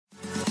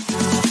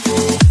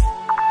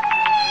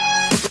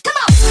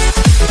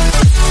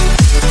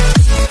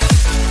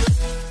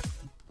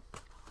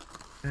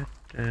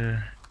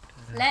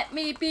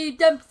PP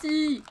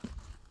Dempsey.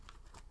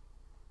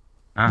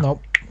 Ah.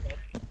 Nope.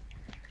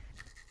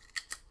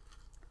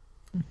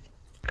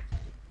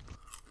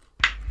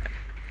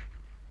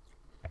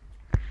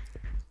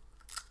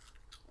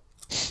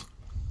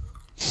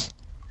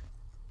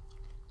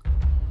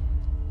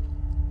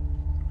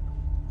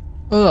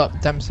 Oh,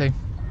 look, Dempsey.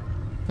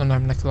 No, no,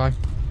 Nikolai.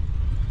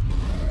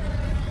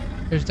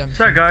 Who's Dempsey?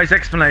 So guys,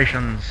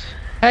 explanations.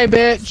 Hey,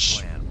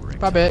 bitch!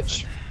 Bye,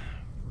 bitch.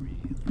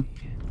 Really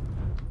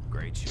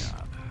great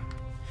job.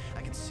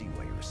 I can see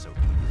why you were so eager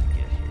to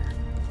get here.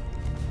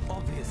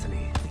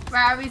 Obviously.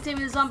 Right, are we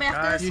saving the zombie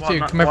after Guys, this? You what two,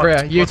 not- come over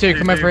what- here. You what two, to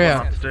come do, over what here.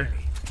 not to do.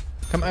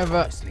 Come over.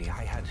 Honestly,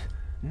 I had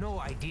no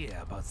idea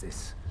about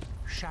this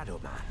Shadow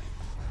Man.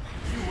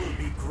 You will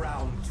be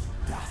ground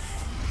to dust.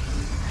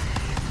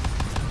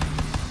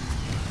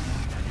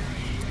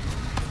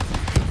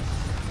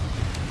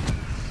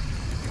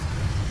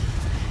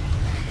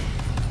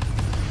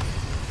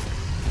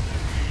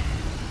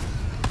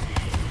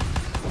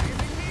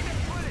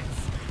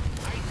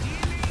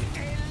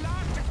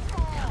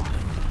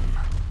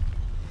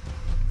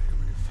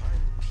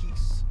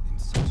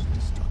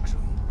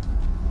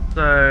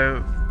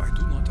 So,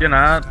 you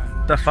know,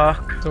 the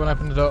fuck. Someone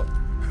open the door.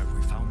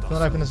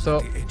 Someone open this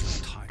door.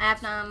 I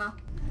have no ammo.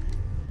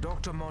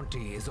 Dr.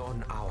 Monty is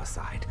on our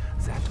side.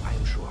 That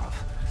I'm sure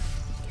of.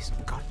 He's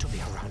got to be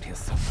around here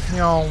somewhere.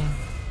 Yo.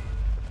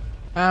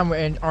 And we're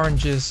in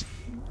oranges.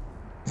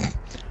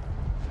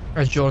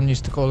 As Jordan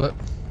used to call it.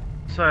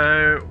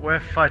 So, we're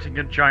fighting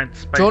a giant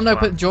space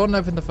Jordan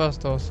opened the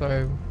first door,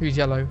 so who's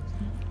yellow?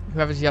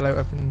 Whoever's yellow,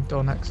 open the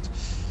door next.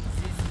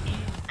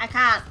 I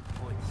can't.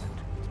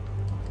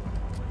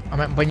 I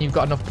meant when you've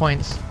got enough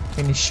points,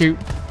 can you shoot?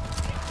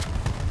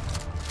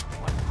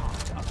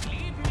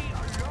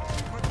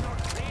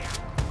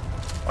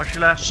 Watch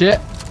your left. Shit!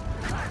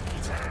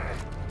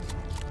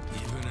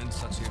 Even in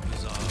such a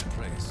bizarre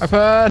place.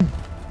 Open!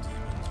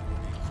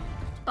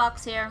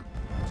 Box here.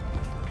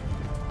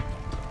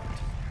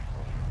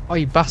 Oh,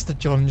 you bastard,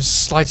 Jordan,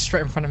 just slide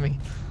straight in front of me.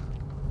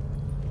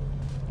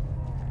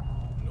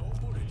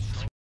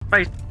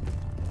 Space.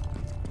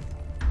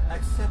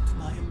 Accept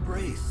my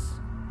embrace.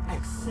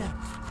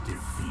 Accept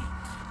defeat.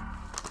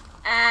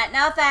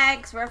 No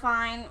thanks, we're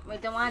fine. We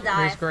don't want to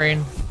die. Who's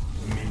green?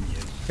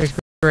 Who's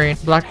green?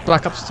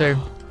 Black Ops 2.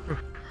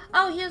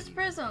 Oh, here's the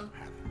prison.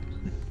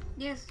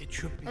 Yes.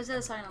 Where's the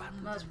asylum?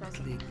 No, it's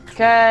prison.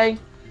 Okay.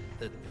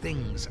 That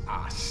things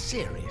are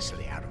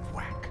seriously out of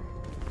whack.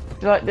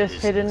 Do you like this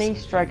hidden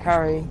Easter egg,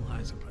 Harry?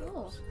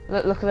 Cool.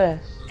 Look at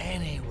this.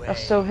 Anyway,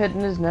 That's so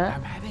hidden, isn't it?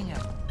 I'm having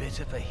a bit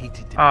of a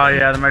heated debate. Oh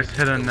yeah, the most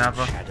hidden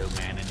ever. Shadow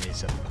Man and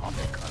his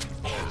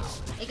Apothic.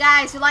 Hey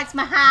guys, who likes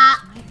my hat?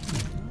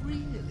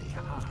 Really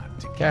hard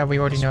to Yeah, we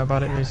already know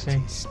about it,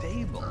 Lucy.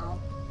 stable.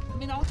 I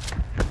mean,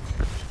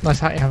 Nice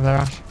hat you have there,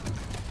 Ash.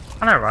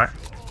 I know, right?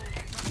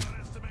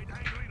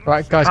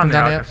 Right, guys, come And the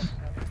down here. Argus.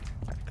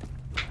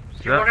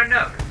 You want to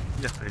know?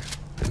 Yes, please.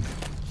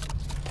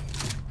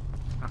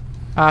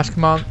 Ash,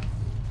 come on.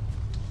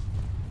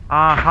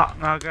 Hot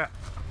nugget.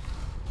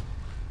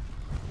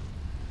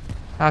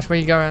 Ash, where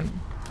you going?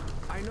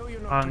 I know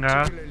you're Oh, not no.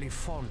 particularly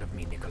fond of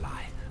me,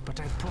 Nikolai, but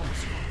I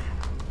promise you,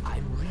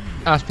 I'm really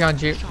Ash,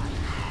 behind you.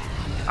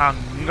 I'm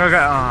gonna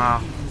get.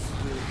 Oh,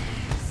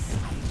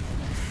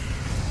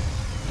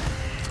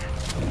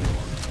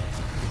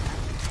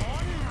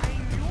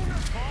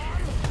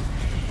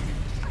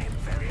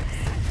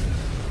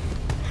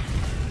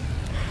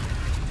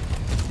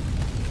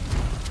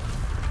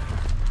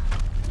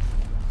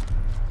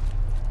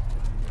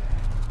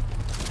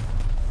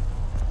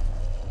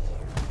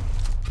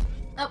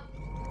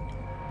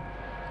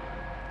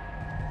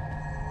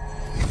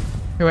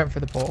 Who went for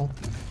the ball?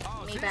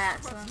 me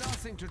back. So.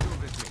 nothing to do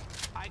with me.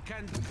 I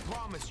can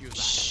promise you that.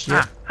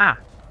 Shit. Ah.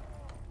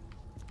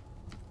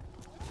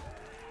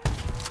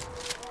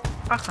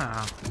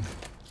 Ah.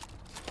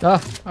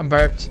 Ah, I'm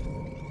burped.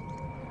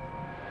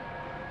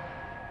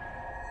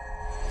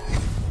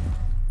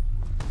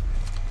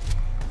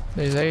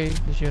 There's 8,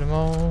 you shoot them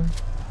all.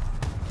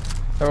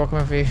 They're all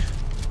coming for you.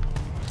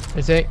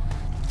 There's 8.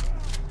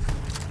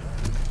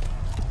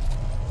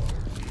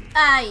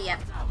 Yeah.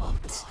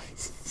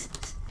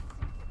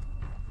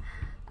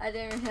 I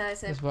didn't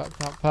realize it. This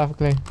worked out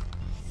perfectly.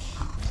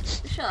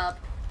 Shut up.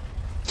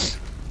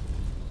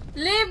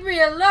 Leave me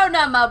alone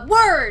on my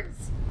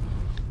words!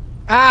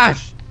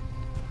 Ash!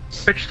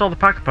 Bitch stole the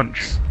pack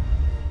punch.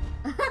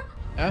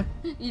 Huh?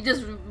 You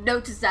just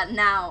noticed that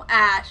now,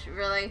 Ash,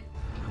 really?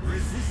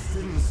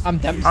 I'm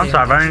Dempsey. I'm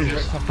sorry, I've only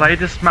Dempsey. just played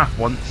this map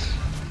once.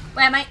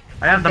 Wait, am I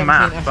I have the Dempsey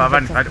map, and but I've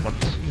only Dempsey. played it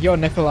once. You're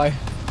Nikolai.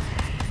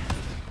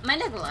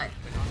 Nikolai?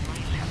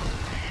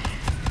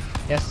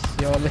 Yes,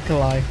 you're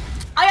Nikolai.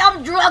 I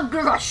am drug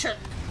Russian!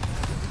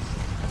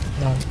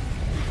 No.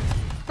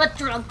 But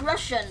drug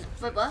Russian.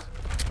 Wait, what?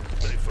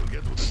 They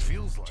forget what it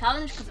feels like.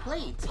 Challenge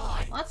complete.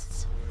 What?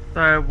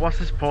 So, what's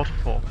this portal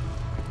for?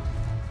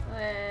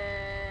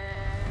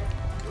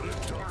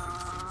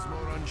 It's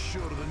more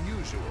unsure than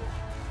usual.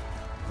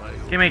 I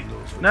hope Gimme. he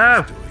knows what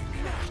No. he's doing.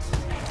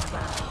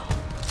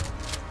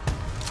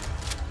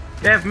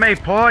 Give me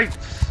points!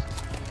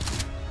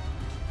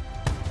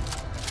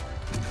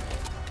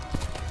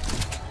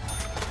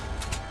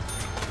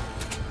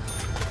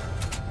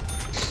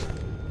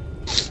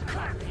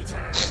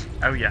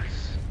 Oh yes.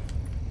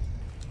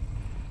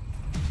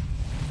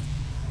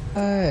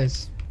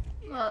 Yes.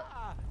 What?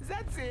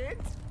 That's it.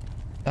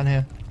 Down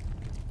here.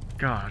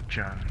 God,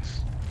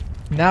 Jones.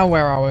 Now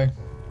where are we?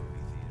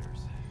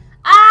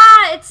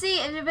 Ah! It's the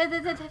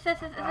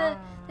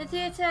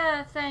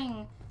theater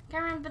thing.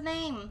 Can't remember the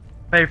name.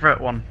 Favorite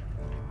one.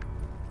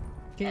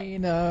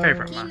 Kino.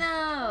 Favorite one.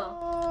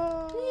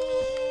 Kino.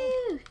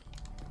 Woo!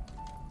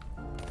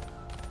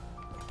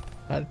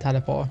 Like the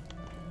teleporter.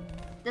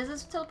 Does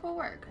this teleport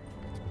work?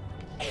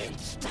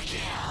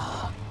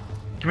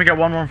 Can we get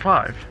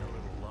 115?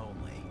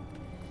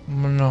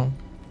 No.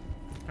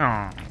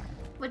 Oh.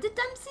 What did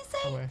Dempsey I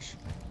say? wish.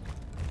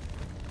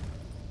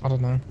 I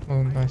don't know.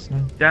 Oh, nice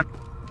now. Yeah.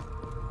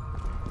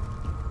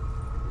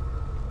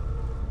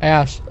 Hey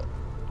Ash.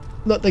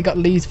 Look, they got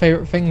Lee's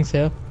favourite things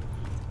here.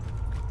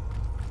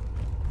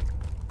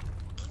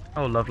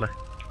 Oh, lovely.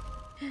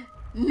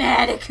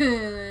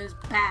 Medicus.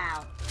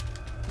 Pow.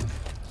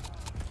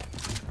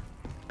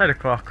 8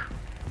 o'clock.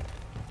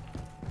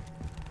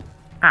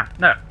 Ah,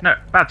 no, no.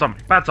 Bad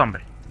zombie. Bad zombie.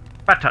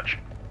 Bad touch.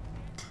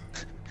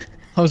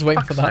 I was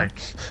waiting for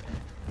Fuck's that. sake.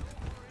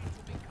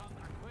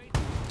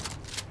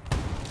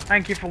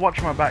 Thank you for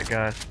watching my back,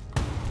 guys.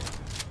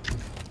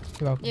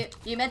 You're welcome.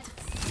 You meant to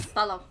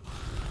follow.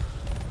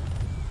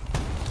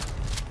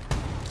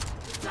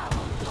 Do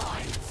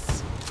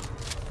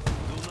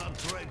not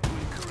try to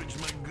encourage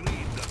my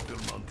greed, Dr.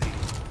 Monty.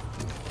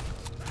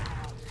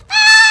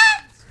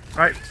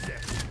 Right.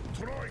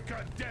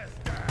 Troika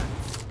death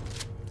dance.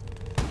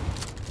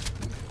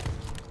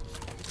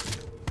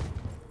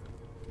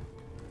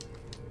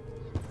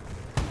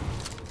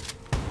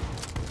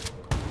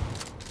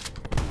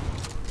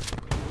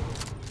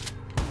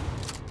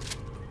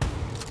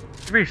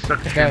 It really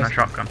sucks Hey, shooting guys. a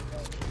shotgun.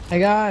 Hey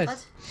guys.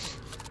 What?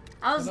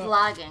 I was What up?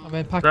 lagging. I'm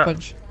in pack That-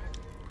 punch.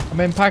 I'm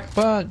in pack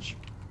punch.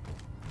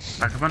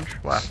 Pack a punch?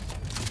 Where?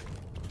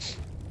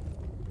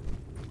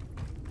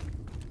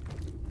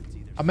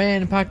 I'm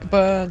in pack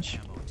punch.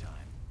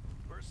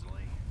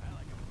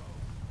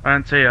 I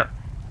didn't see it.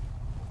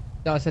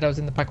 No, I said I was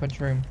in the pack punch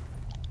room.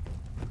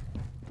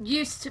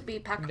 Used to be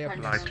pack Yeah,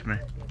 punch. Lied to me.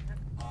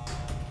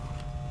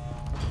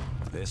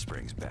 This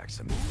brings back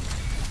some.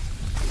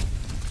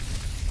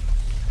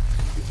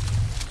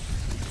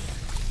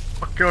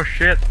 Fuck your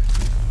shit.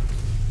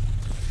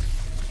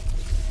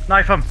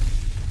 Knife him.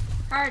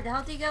 Hard,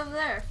 how do you get over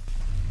there?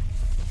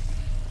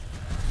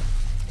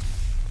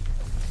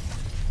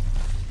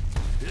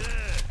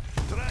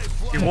 Try You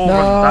flying. wall No,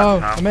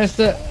 runs I that now. missed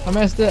it. I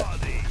missed it.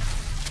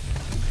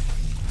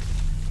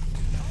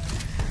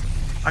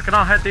 I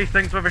cannot hit these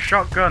things with a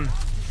shotgun.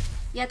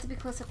 You have to be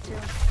close up to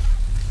him.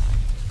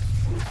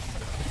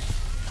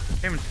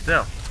 Even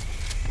still.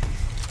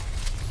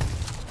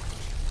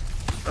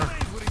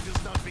 Bravery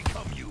does not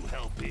become you,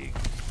 Hellpig.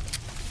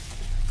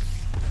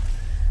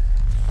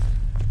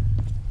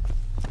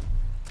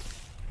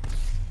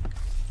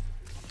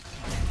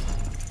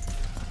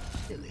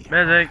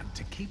 Busy.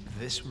 To keep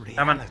this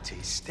Come on. reality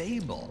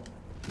stable.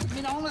 I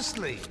mean,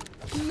 honestly,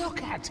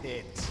 look at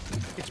it.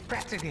 It's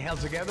practically held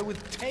together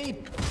with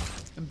tape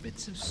and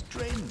bits of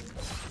string.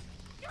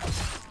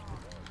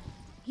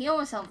 He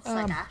almost sounds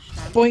like Ash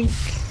then.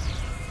 Boink.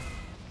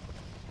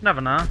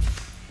 Never know.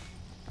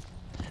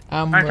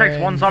 I'm It takes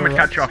one wearing zombie to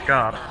the- catch you off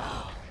guard.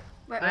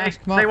 Wait, Ash, See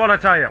come on. what I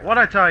tell you? What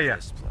I tell you?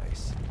 This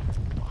place.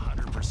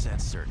 100%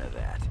 certain of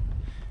that.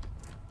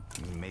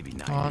 Maybe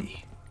 90. on.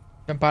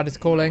 Jump out is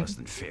calling. Less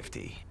than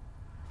 50.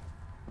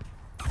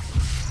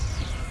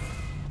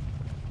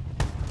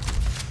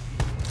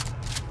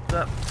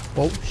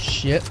 Oh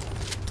shit.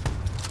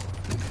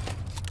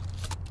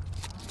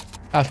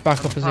 Ash,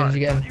 back up as soon as you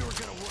get in.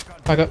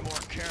 Back up.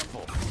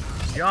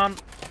 Yawn.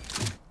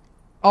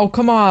 Oh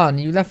come on,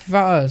 you left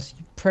without us,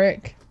 you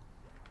prick.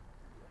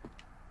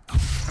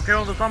 Okay,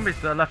 all the zombies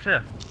that are left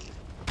here.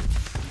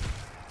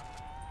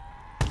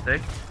 See?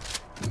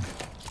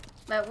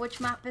 wait, which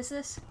map is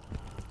this?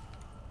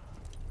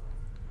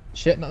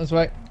 Shit, not this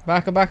way.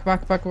 Back up, back up,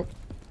 back up, back up.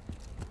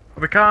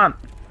 We can't.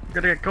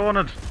 We're gonna get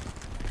cornered.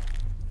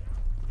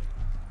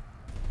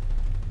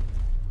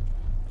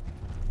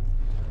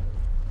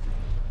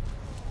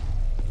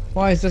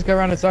 Why is this go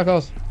around in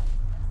circles?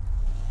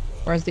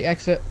 Where's the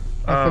exit?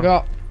 I Oh.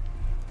 forgot.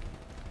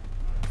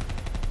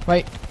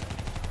 Wait.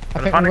 I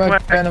Gotta think find a we're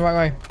quick. going the right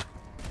way.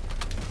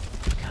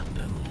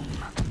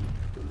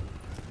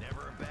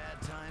 Never a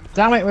bad time.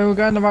 Damn it, we were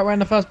going the right way in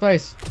the first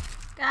place.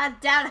 God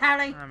damn it,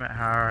 Harry! Damn it,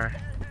 Harry.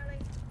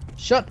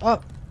 Shut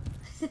up.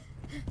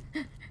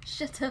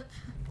 Shut up.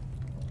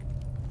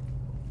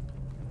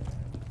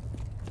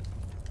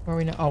 Where are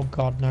we now? Oh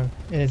god, no.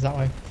 It is that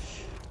way.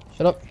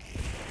 Shut up.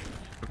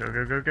 Go,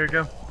 go, go, go,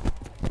 go.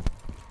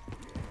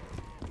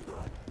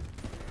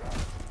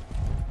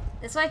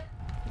 This way?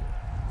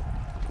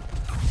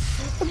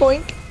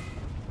 Boink.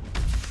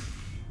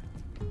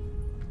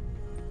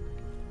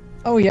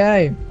 Oh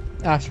yay.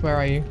 Ash, where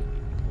are you?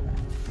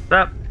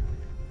 That.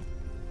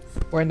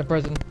 We're in the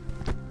prison.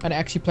 And it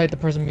actually played the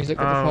prison music.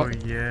 What Oh, the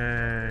fuck?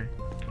 yeah.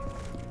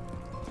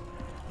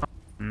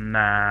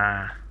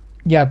 Nah.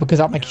 Yeah, because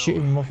that makes you shoot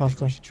even more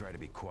faster. We should try to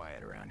be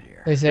quiet around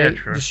here. They say Yeah,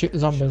 true. just shoot the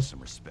Show zombies. some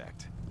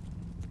respect.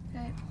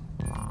 Okay.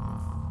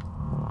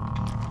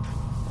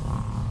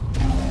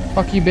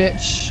 Fuck you,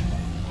 bitch.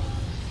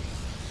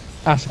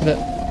 Ash, look at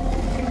it.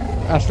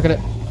 Ash, look at it.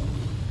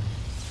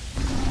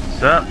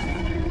 What's up?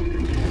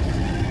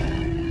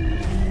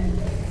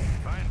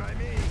 Fine by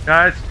me.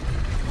 Guys.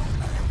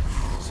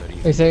 So do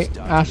you They say, think this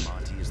Dr. Ash.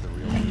 Monty is the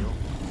real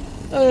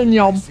deal?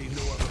 Yum. See no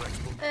other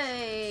explanation.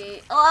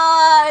 Hey.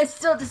 Oh, it's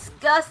so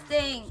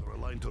disgusting. A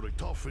line to the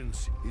Toffins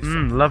is Mmm,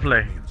 something lovely.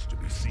 that remains to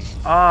be seen.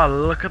 Oh,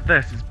 look at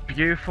this. It's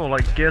beautiful,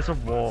 like Gears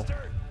of War.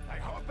 I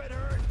hope it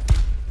hurt.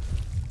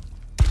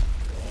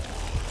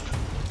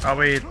 Are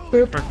we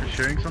supposed to be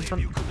shooting something?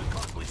 You could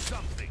accomplish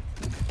something.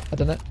 I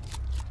done it.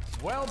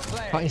 Well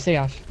played. Can't you see,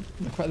 Ash?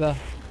 Look right there.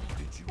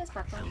 Yes,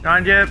 Buckland.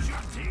 Behind you.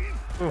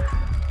 Oof.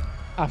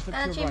 Ash, look to your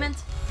right. Achievement.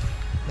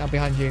 Now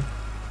behind you.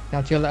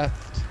 Now to your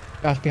left.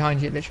 Ash,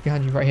 behind you. Literally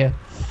behind you, right here.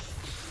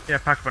 Yeah,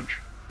 pack a punch.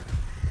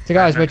 So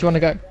guys, where do you want to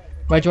go?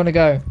 Where do you want to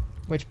go?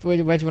 Where do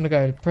you want to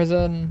go?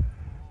 Prison?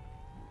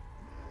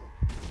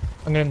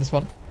 I'm going to this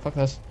one. Fuck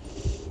this.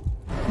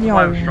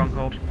 Fire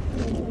stronghold.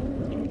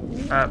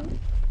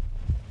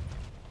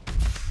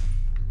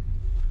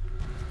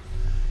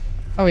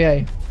 Oh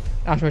yeah.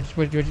 Ash, which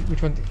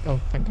one? Oh,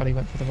 thank God he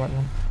went for the right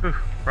one. Oof,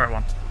 right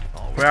one.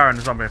 We are in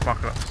the zombie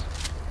apocalypse.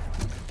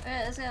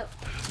 Alright, let's go.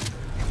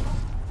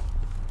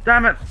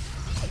 Damn it!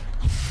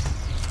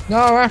 No,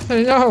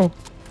 Ashley, no!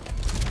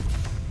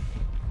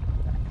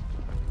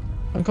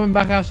 I'm coming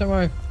back out, don't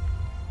worry.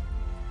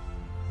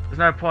 There's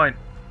no point.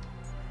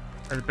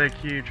 There's a big,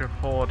 huge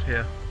horde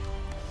here.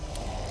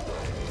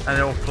 And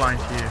they're all flying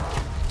to you.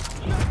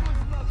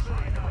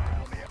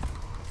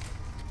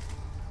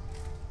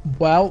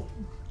 Well.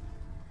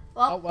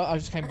 Oh, Well, well, I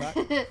just came back.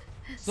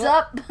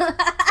 sup?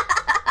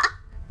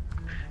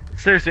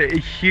 Seriously, a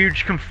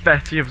huge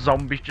confetti of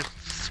zombies just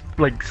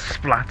like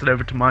splattered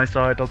over to my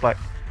side. I was like,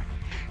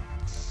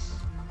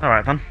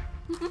 alright then.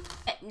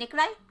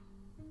 Nikolai?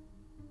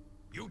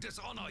 You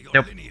dishonor your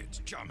Nope.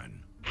 lineage,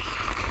 German.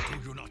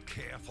 Do you not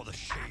care for the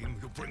shame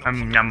you bring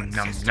Yum, yum,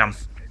 yum.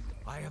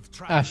 I have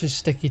tried. Ash's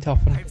sticky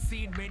toffin. I've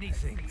seen many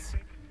things.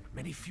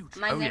 Many futures.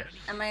 Am I, Oh, yes.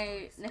 am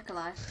I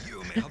Nikolai? You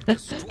may have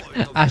destroyed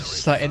the Ash very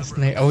just like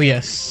instantly, oh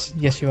yes.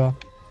 Yes you are.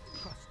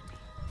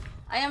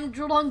 I am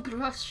Drulon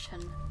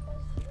Grushin.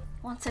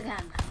 Once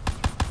again.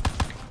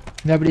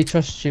 Nobody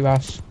trusts you,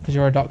 Ash, because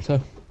you're a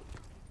doctor.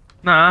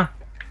 Nah.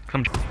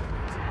 Come.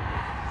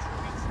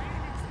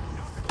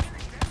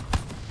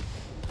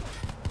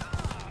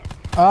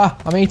 Ah,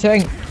 I'm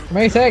eating! I'm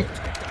eating!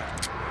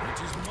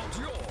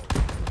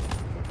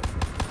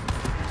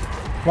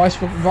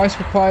 Rice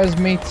requires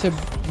me to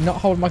not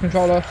hold my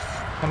controller.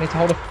 I need to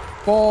hold a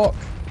fork.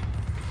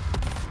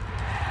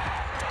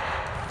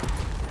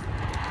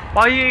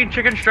 Why are you eating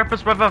chicken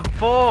strippers with a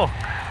fork?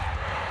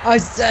 I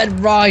said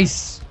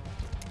rice!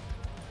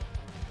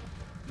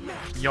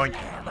 Yoink.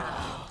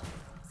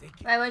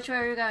 Right, which way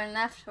are we going?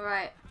 Left or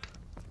right?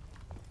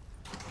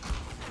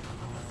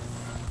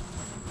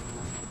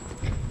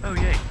 Oh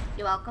yay.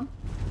 You're welcome.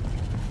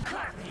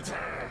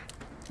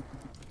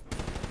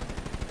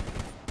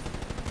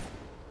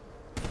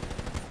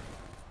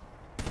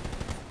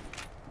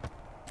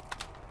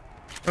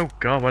 Oh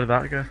god, where did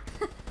that go?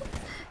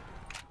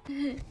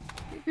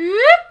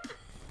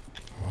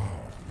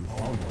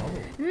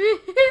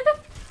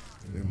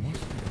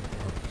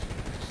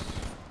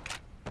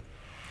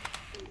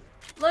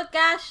 Look,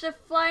 Ash, they're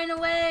flying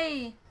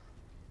away.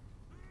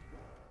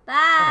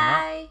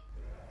 Bye.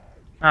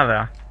 Ah,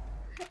 there.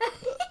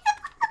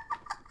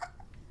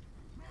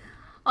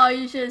 Oh,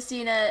 you should have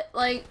seen it.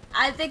 Like,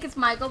 I think it's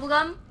my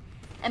bubblegum,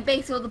 and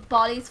basically all the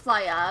bodies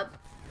fly up.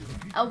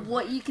 And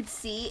what you could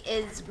see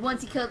is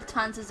once you kill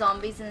tons of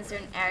zombies in a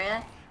certain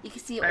area, you can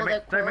see all Save me,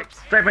 their save me,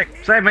 corpses. save me,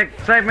 save me,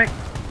 save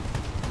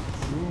me!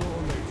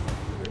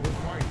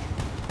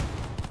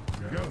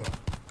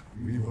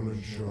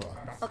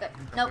 Okay.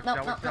 Nope, nope,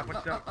 Watch nope, out, nope,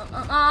 watch nope, out. nope,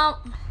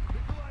 nope, nope.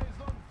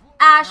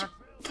 Ash,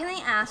 can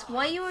I ask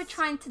why you were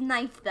trying to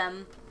knife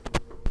them?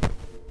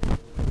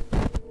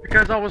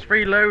 Because I was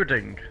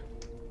reloading,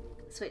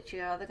 Switch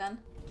your other gun.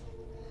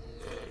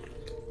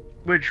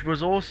 which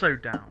was also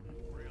down.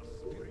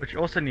 Which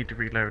also needed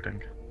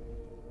reloading.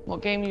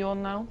 What game are you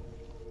on now?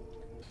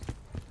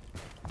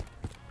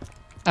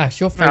 Ash,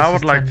 your face No, I is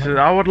would like turned to, like-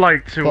 I would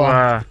like to, Go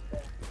on.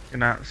 you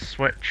know,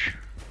 switch.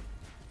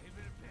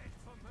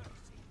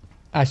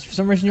 Ash, for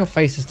some reason your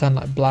face has turned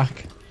like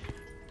black.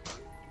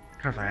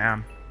 Because I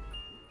am.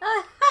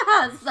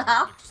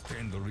 Stop.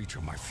 Stand the reach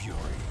of my fury.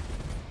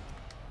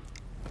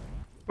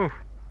 Ooh.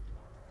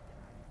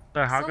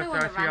 So how It's good only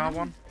the one ICR random.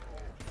 one?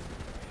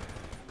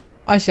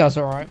 ICR's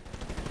alright.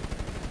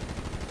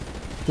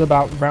 It's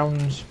about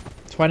round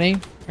 20,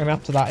 and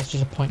after that it's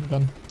just a point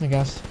gun, I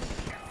guess.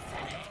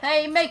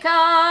 Hey, Maker,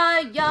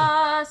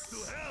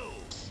 yes.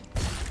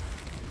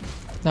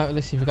 No,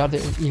 listen, you gotta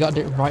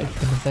do it right if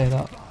you're gonna say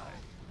that.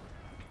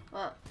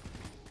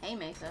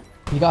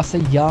 You gotta say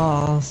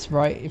yes,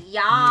 right? If you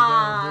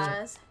don't do it.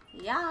 Yes.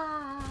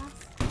 Yes.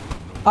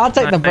 I'll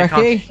take the They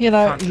can't- brekkie. You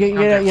know, can't you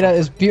get know,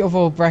 this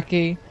beautiful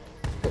brekkie.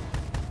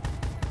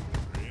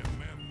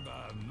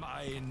 Remember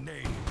my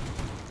name.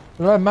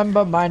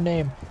 Remember my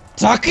name,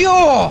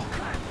 Takio.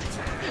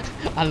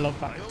 I love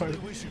that quote.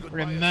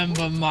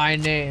 Remember my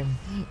name,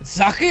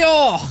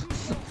 Takio.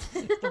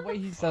 The way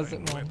he says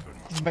it, man,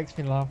 it makes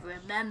me laugh.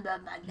 Remember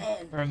my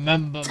name.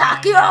 Remember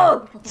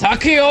Takio!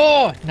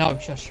 Takio! No,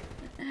 shush.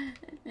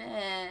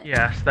 Eh.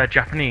 Yes, they're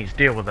Japanese.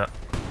 Deal with it.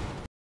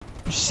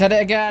 You said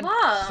it again.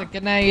 What? It's a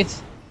grenade.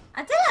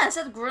 I did. I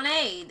said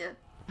grenade.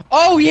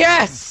 Oh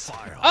yes!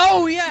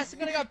 Oh yes! I'm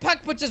gonna go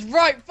pack punches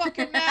right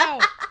fucking now!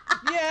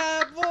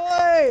 Yeah,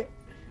 boy!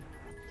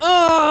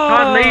 Oh!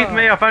 Can't leave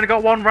me. I've only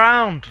got 1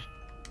 round.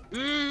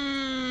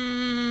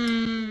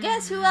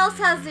 Guess who else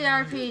has the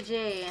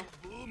RPG?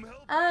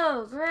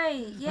 Oh,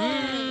 great!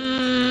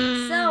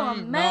 Yay! So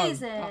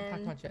amazing! No, you can't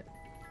pack punch it.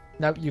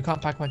 No, you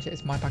can't pack punch it.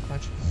 It's my pack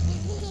punch.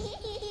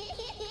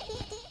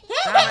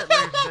 Damn it,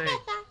 Lucy.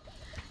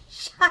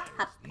 Shut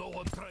up! No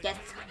one tried. Get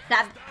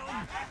stabbed.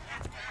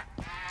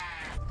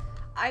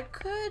 I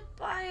could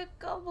buy a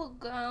gobble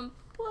gum,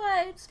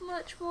 but it's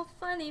much more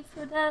funny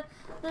for the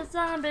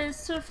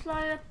zombies to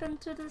fly up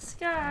into the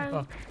sky.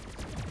 Oh.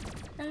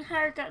 And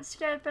Harry got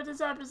scared by the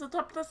zombies on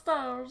top of the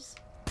stairs.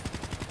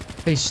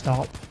 Please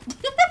stop.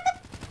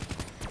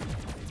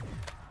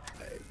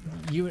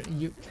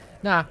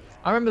 Nah,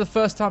 I remember the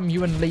first time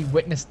you and Lee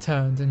witnessed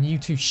turns and you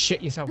two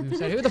shit yourself. You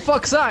said, "Who the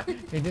fuck's that?"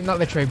 Not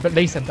literally, but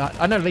Lee said that.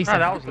 I know Lee said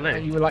that was Lee.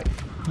 And you were like,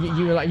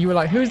 you were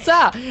like, "Who's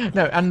that?"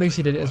 No, and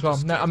Lucy did it as well.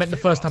 No, I meant the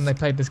first time they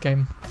played this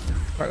game.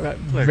 Like,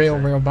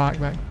 real back.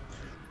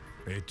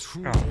 A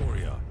true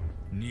warrior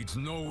needs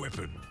no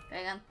weapon. There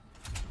you go.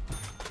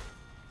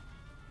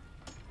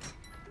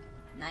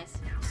 Nice.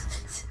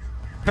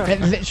 It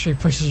literally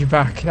pushes you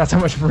back. That's how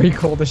much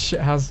recoil this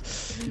shit has.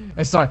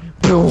 It's like,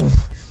 boom.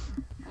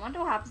 I wonder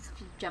what happens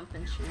if you jump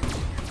and shoot.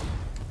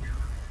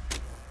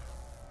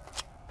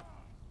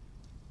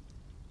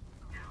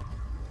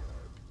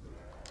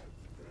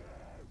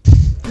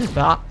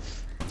 That.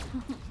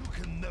 You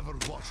can never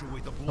wash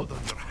away the blood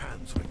on your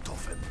hands,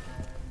 Richtofen.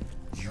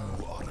 You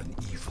are an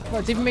evil. Well,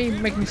 it's even me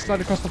making me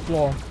slide across the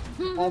floor.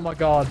 Oh my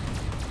god.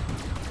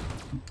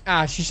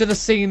 Ah, she should have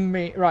seen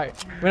me. Right,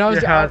 when I was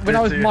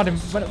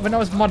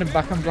modding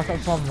back on Black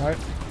Ops 1, right?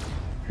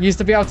 You used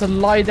to be able to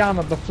lie down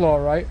on the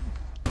floor, right?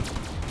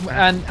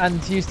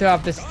 And you used to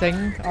have this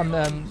thing on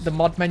the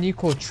mod menu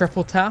called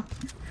triple tap,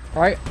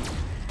 right?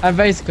 And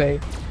basically,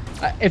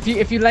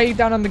 if you lay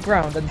down on the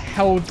ground and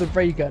held the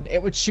ray gun,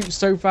 it would shoot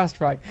so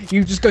fast, right?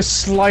 You just go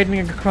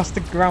sliding across the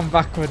ground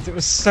backwards. It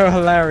was so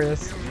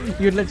hilarious.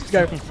 You'd literally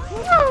go.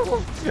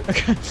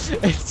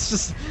 It's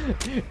just,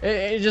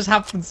 it just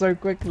happens so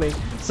quickly.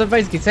 So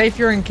basically, say if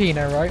you're in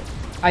Kino, right,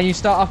 and you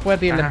start off where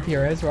the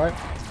Olympia is, right?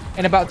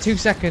 In about 2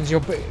 seconds,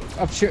 you'll be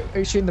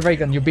shooting the ray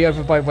gun. You'll be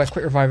over by where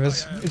Quick Revive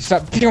is. It's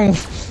like,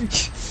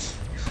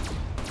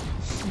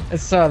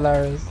 it's so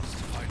hilarious.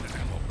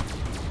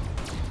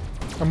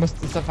 I must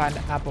find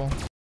an apple.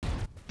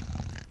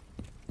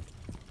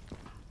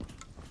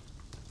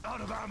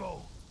 Out of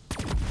ammo.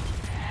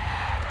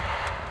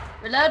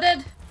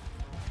 Reloaded.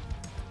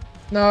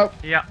 No.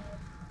 Yeah.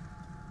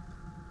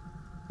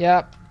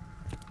 Yep.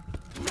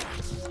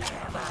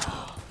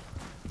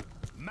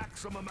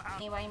 Maximum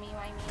ammo. Why me?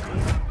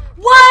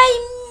 Why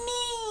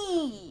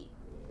me?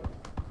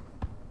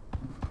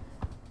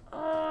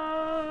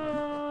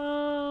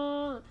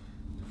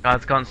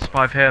 Guys can't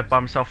survive here by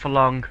himself for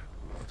long.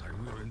 But I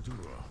will endure.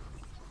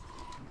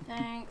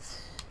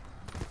 Thanks.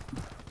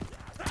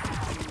 I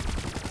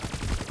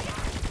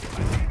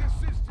need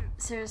assistance.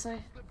 Seriously,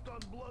 Slipped on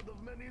blood of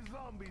many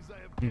zombies I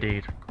have.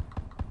 Indeed.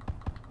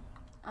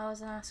 I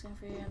wasn't asking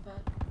for your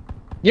input.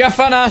 Yeah,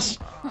 fun ass.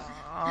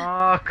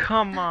 Oh,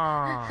 come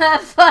on.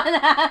 Have fun,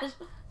 Ash.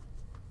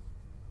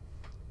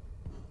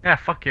 Yeah,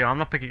 fuck you. I'm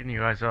not picking you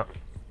guys up.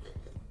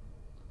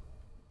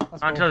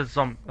 That's Until cool.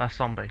 there's last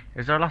zombie.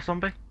 Is there a last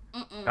zombie?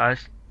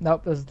 Guys?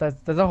 Nope, there's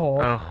a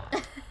horde. Oh.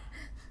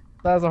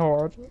 There's a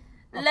horde.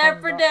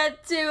 Left 4 Dead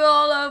 2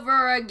 all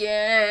over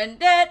again.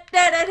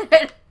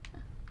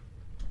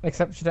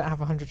 Except she don't have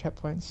 100 hit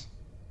points.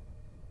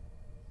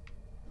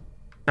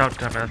 Oh,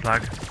 damn it, that's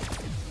lag.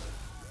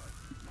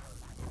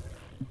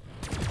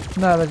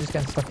 No, they're just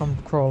getting stuck on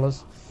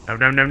crawlers. No,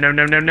 no, no, no,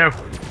 no, no, no.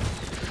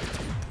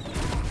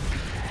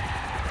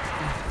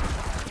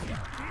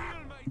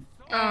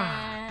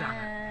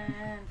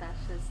 And that's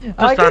just...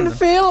 I can random.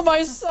 feel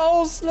my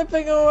soul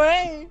slipping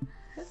away.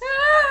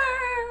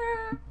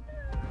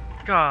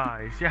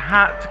 Guys, you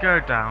had to go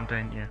down,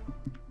 didn't you?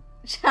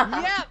 Shut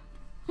up. Yep.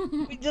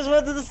 We just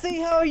wanted to see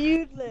how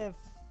you'd live.